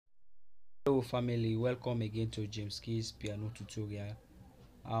Hello family, welcome again to James Keys piano tutorial.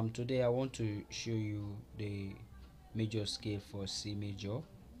 Today I want to show you the major scale for C major.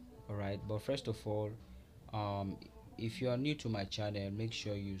 Alright, but first of all, um if you are new to my channel, make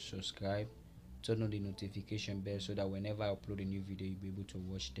sure you subscribe, turn on the notification bell so that whenever I upload a new video you'll be able to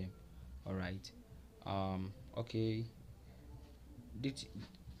watch them. Alright. Okay, this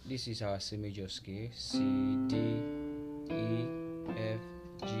this is our C major scale: C, D, E, F,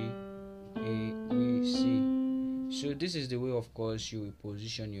 G, A, B, C. So this is the way, of course, you will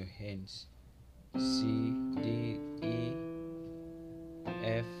position your hands: C, D, E,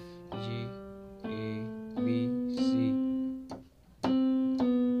 F, G, A, B, C.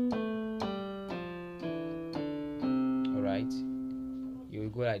 Alright, you will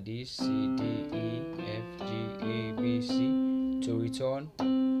go like this: C, D, E, F, G, A, B, C. To return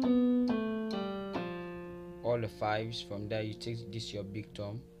all the fives, from there you take this your big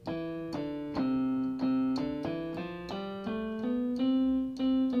thumb.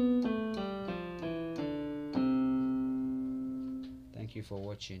 Thank you for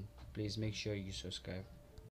watching. Please make sure you subscribe.